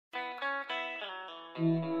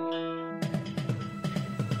You're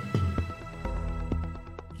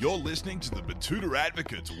listening to the Betoota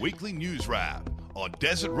Advocate's weekly news wrap on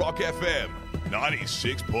Desert Rock FM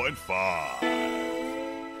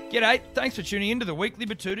 96.5. G'day, thanks for tuning in to the weekly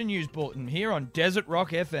Betoota News Bulletin here on Desert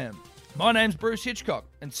Rock FM. My name's Bruce Hitchcock,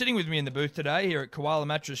 and sitting with me in the booth today here at Koala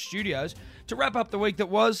Mattress Studios to wrap up the week that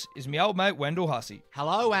was is my old mate Wendell Hussey.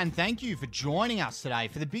 Hello, and thank you for joining us today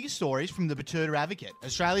for the biggest stories from the Betoota Advocate,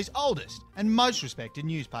 Australia's oldest and most respected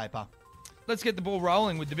newspaper. Let's get the ball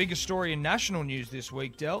rolling with the biggest story in national news this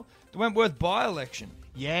week, Del, the Wentworth by-election.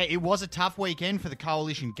 Yeah, it was a tough weekend for the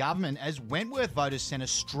coalition government as Wentworth voters sent a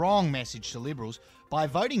strong message to Liberals by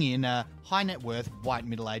voting in a high-net-worth white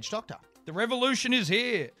middle-aged doctor. The revolution is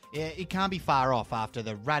here. Yeah, it can't be far off after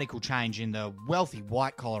the radical change in the wealthy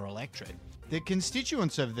white-collar electorate. The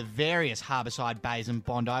constituents of the various Harbourside Bays and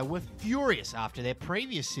Bondi were furious after their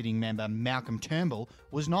previous sitting member, Malcolm Turnbull,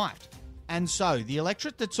 was knifed. And so, the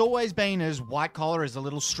electorate that's always been as white-collar as a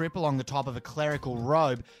little strip along the top of a clerical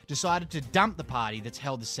robe decided to dump the party that's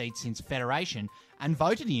held the seat since Federation and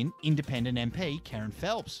voted in independent MP Karen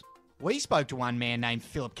Phelps. We spoke to one man named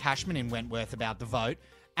Philip Cashman in Wentworth about the vote,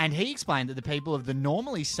 and he explained that the people of the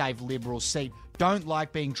normally safe Liberal seat don't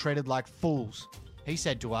like being treated like fools. He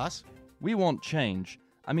said to us, "We want change.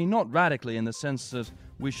 I mean, not radically in the sense that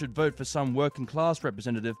we should vote for some working class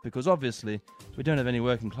representative because obviously we don't have any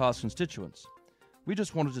working class constituents. We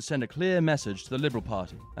just wanted to send a clear message to the Liberal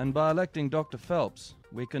Party. And by electing Dr. Phelps,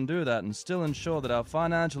 we can do that and still ensure that our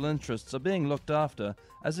financial interests are being looked after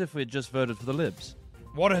as if we'd just voted for the Libs."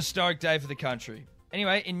 What a historic day for the country.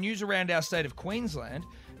 Anyway, in news around our state of Queensland,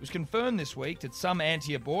 it was confirmed this week that some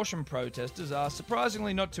anti-abortion protesters are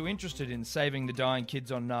surprisingly not too interested in saving the dying kids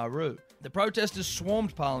on Nauru. The protesters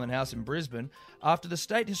swarmed Parliament House in Brisbane after the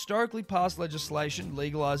state historically passed legislation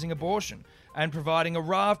legalising abortion and providing a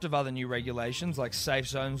raft of other new regulations like safe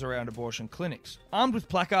zones around abortion clinics. Armed with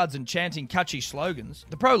placards and chanting catchy slogans,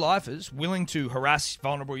 the pro-lifers, willing to harass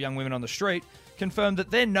vulnerable young women on the street, confirmed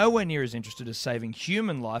that they're nowhere near as interested as saving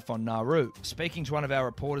human life on Nauru. Speaking to one of our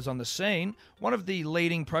reporters on the scene, one of the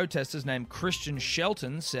leading protesters named Christian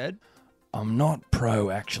Shelton said, "I'm not pro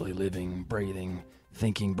actually living, breathing,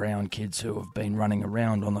 thinking brown kids who have been running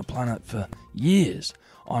around on the planet for years.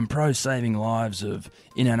 I'm pro saving lives of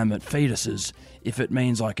inanimate fetuses if it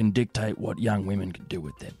means I can dictate what young women can do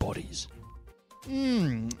with their bodies."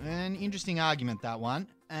 An interesting argument, that one.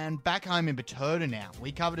 And back home in Betoota now,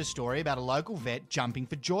 we covered a story about a local vet jumping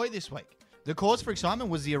for joy this week. The cause for excitement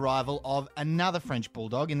was the arrival of another French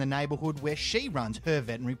bulldog in the neighbourhood where she runs her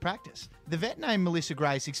veterinary practice. The vet named Melissa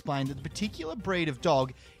Grace explained that the particular breed of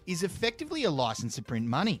dog is effectively a licence to print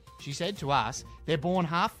money. She said to us, "They're born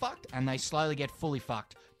half fucked and they slowly get fully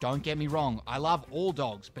fucked. Don't get me wrong, I love all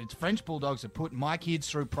dogs, but it's French bulldogs that put my kids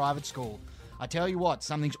through private school. I tell you what,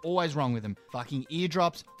 something's always wrong with them. Fucking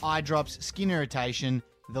eardrops, eye drops, skin irritation,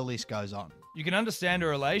 the list goes on." You can understand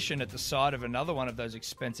her elation at the sight of another one of those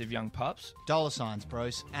expensive young pups. Dollar signs,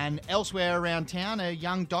 Bruce. And elsewhere around town, a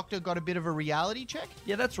young doctor got a bit of a reality check.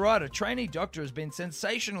 Yeah, that's right. A trainee doctor has been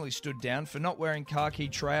sensationally stood down for not wearing khaki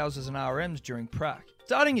trousers and RMs during prac.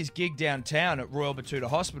 Starting his gig downtown at Royal Betoota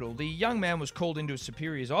Hospital, the young man was called into his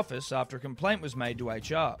superior's office after a complaint was made to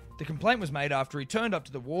HR. The complaint was made after he turned up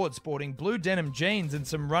to the ward sporting blue denim jeans and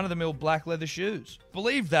some run-of-the-mill black leather shoes.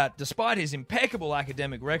 Believed that, despite his impeccable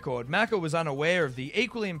academic record, Macca was unaware of the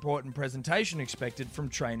equally important presentation expected from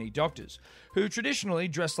trainee doctors, who traditionally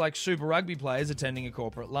dress like Super Rugby players attending a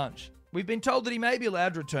corporate lunch. We've been told that he may be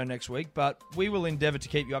allowed to return next week, but we will endeavour to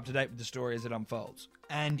keep you up to date with the story as it unfolds.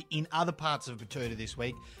 And in other parts of Betoota this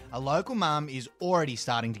week, a local mum is already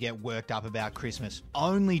starting to get worked up about Christmas.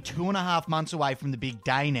 Only 2.5 months away from the big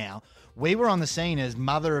day now, we were on the scene as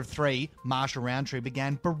mother of three, Marsha Roundtree,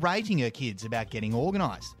 began berating her kids about getting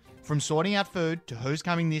organised. From sorting out food to who's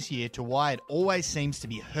coming this year to why it always seems to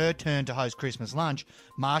be her turn to host Christmas lunch,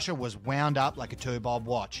 Marsha was wound up like a 2-bob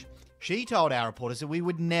watch. She told our reporters that we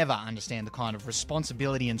would never understand the kind of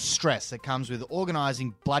responsibility and stress that comes with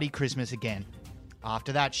organising bloody Christmas again.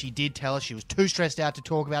 After that, she did tell us she was too stressed out to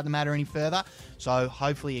talk about the matter any further, so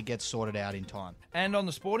hopefully it gets sorted out in time. And on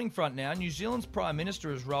the sporting front now, New Zealand's Prime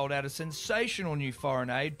Minister has rolled out a sensational new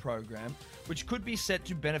foreign aid program, which could be set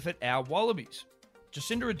to benefit our Wallabies.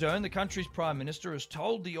 Jacinda Ardern, the country's Prime Minister, has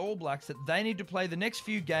told the All Blacks that they need to play the next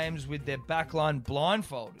few games with their backline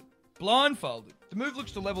blindfolded. Blindfolded. The move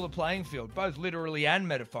looks to level the playing field, both literally and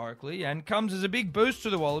metaphorically, and comes as a big boost to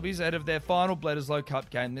the Wallabies ahead of their final Bledisloe Cup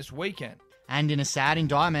game this weekend. And in a sad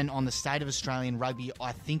indictment on the state of Australian rugby,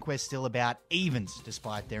 I think we're still about evens,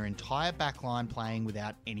 despite their entire backline playing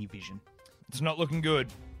without any vision. It's not looking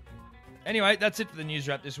good. Anyway, that's it for the news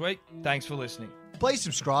wrap this week. Thanks for listening. Please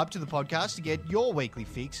subscribe to the podcast to get your weekly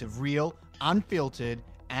fix of real, unfiltered,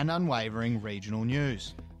 and unwavering regional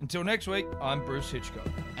news. Until next week, I'm Bruce Hitchcock.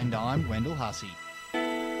 And I'm Wendell Hussey.